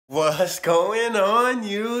What's going on,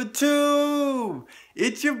 YouTube?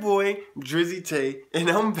 It's your boy, DREAMStreet, and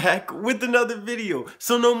I'm back with another video.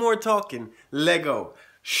 So no more talking. Lego.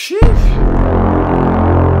 Sheesh.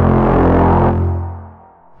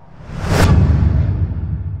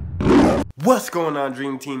 What's going on,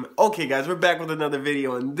 Dream Team? Okay guys, we're back with another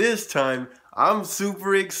video, and this time I'm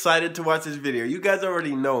super excited to watch this video. You guys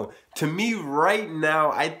already know, to me right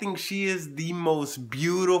now, I think she is the most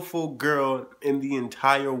beautiful girl in the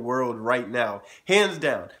entire world right now. Hands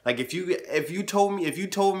down. Like if you told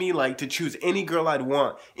me like to choose any girl I'd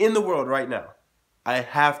want in the world right now, I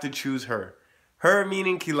have to choose her. Her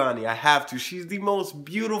meaning Kehlani. I have to. She's the most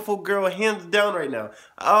beautiful girl hands down right now.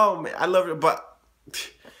 Oh man, I love her, but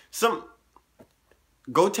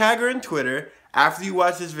go tag her on Twitter after you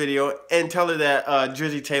watch this video and tell her that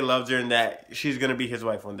DREAMStreet loves her and that she's going to be his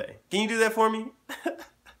wife one day. Can you do that for me?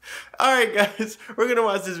 Alright guys, we're going to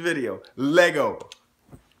watch this video. Lego.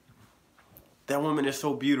 That woman is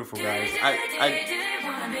so beautiful, guys. I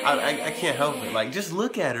can't help it. Like, just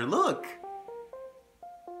look at her. Look.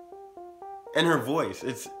 And her voice.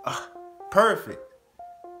 It's perfect.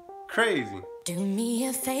 Crazy. Do me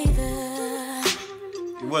a favor.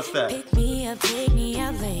 What's that? Pick me up, take me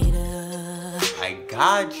out later. I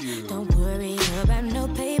got you. Don't worry about no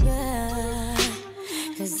paper,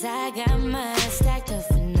 'cause I got mine stacked up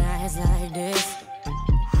for nights like this.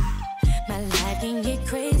 My life can get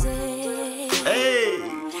crazy. Hey!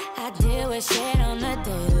 I deal with shit on the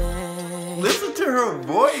daily. Listen to her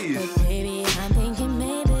voice. But baby, I'm thinking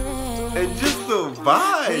maybe. And just the We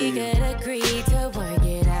vibe. could agree to work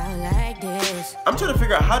it out like this. I'm trying to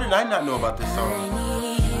figure out, how did I not know about this I song?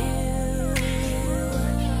 need you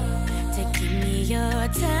to give me your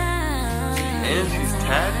time. And she's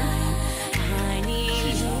tatted. I need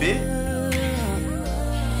She's you fit.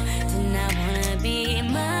 to not wanna be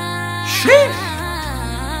mine. Sheesh.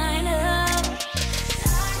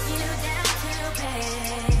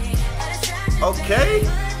 Okay.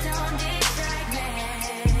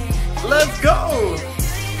 Let's go.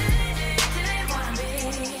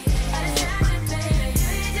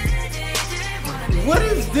 What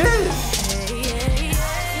is this?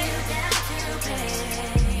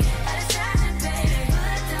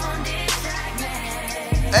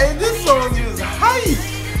 Hey, this song is hype.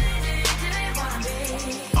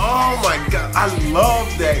 Oh my god, I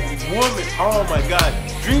love that woman. Oh my god.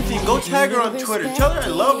 Dream Team, go tag her on Twitter. Tell her I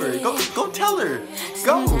love her. Go tell her.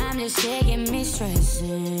 Go.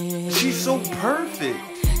 She's so perfect.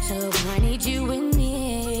 So I need you with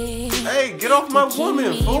me. Hey, get off my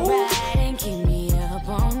woman, fool.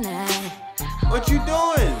 What you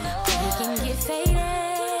doing?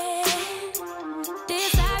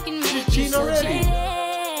 She's cheating already.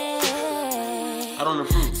 I don't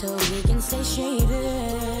approve. So we can stay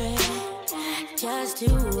shaded. Just to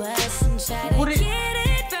us and try to get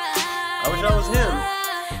it right. I wish I was him.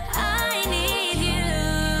 I need you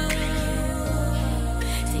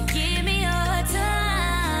to give me your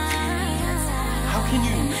time. How can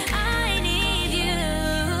you? I need you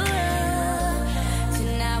to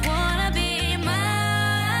not wanna be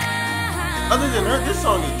mine. Other than her, this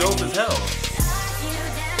song is dope as hell.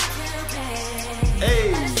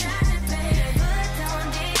 Hey.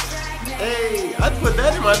 Hey, I'd put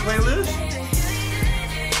that in my playlist.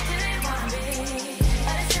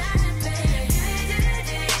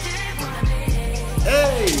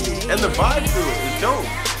 Hey, and the vibe to it is dope.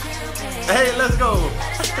 Hey, let's go.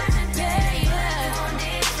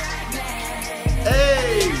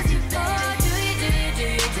 Hey.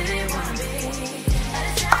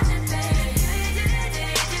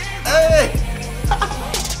 Hey.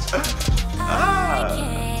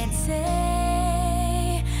 Can't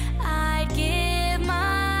say I'd give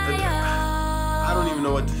my all. I don't even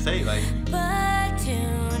know what to say. Like, But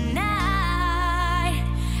tonight,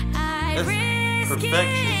 I that's risk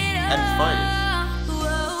perfection it at its finest. all.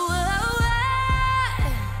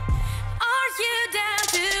 Are you down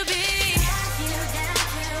to be?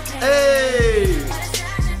 Hey!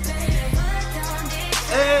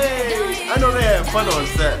 Hey! I know they had fun on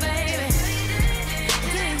set.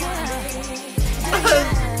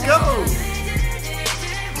 Let's go!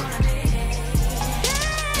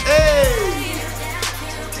 Hey!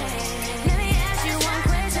 Let me ask you one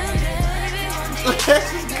question, baby.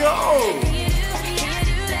 Let's go! Let me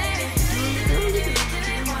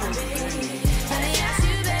ask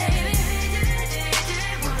you, baby.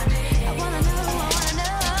 I wanna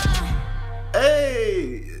know.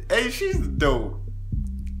 Hey! Hey, she's dope.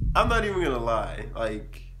 I'm not even gonna lie.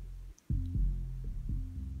 Like,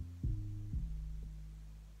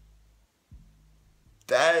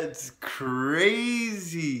 that's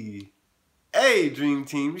crazy. Hey, Dream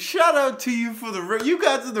Team, shout out to you for the real. You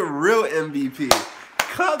guys are the real MVP.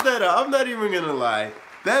 Clap that up. I'm not even gonna lie.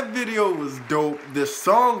 That video was dope. The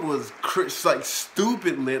song was like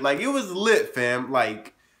stupid lit. Like it was lit, fam.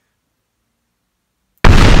 Like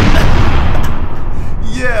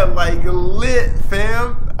yeah, like lit,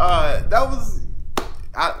 fam. That was.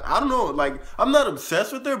 I don't know. Like I'm not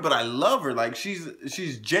obsessed with her, but I love her. Like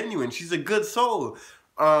she's genuine. She's a good soul.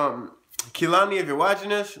 Kehlani, if you're watching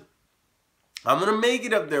this, I'm gonna make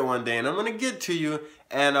it up there one day, and I'm gonna get to you,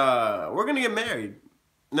 and we're gonna get married.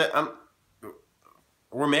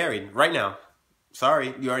 We're married right now.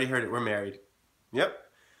 Sorry, you already heard it. We're married. Yep.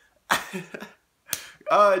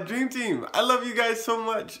 Dream Team, I love you guys so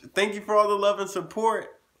much. Thank you for all the love and support.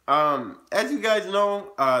 As you guys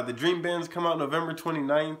know, the Dream Bands come out November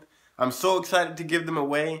 29th. I'm so excited to give them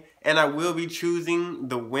away, and I will be choosing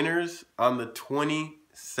the winners on the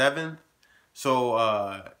 27th.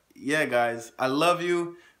 So, yeah, guys, I love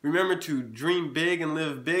you. Remember to dream big and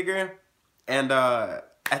live bigger. And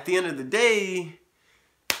at the end of the day,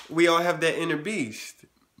 we all have that inner beast.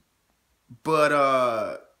 But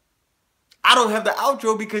I don't have the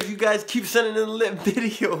outro because you guys keep sending in lit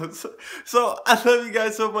videos. So I love you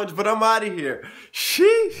guys so much, but I'm out of here.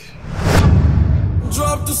 Sheesh.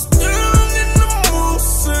 Drop the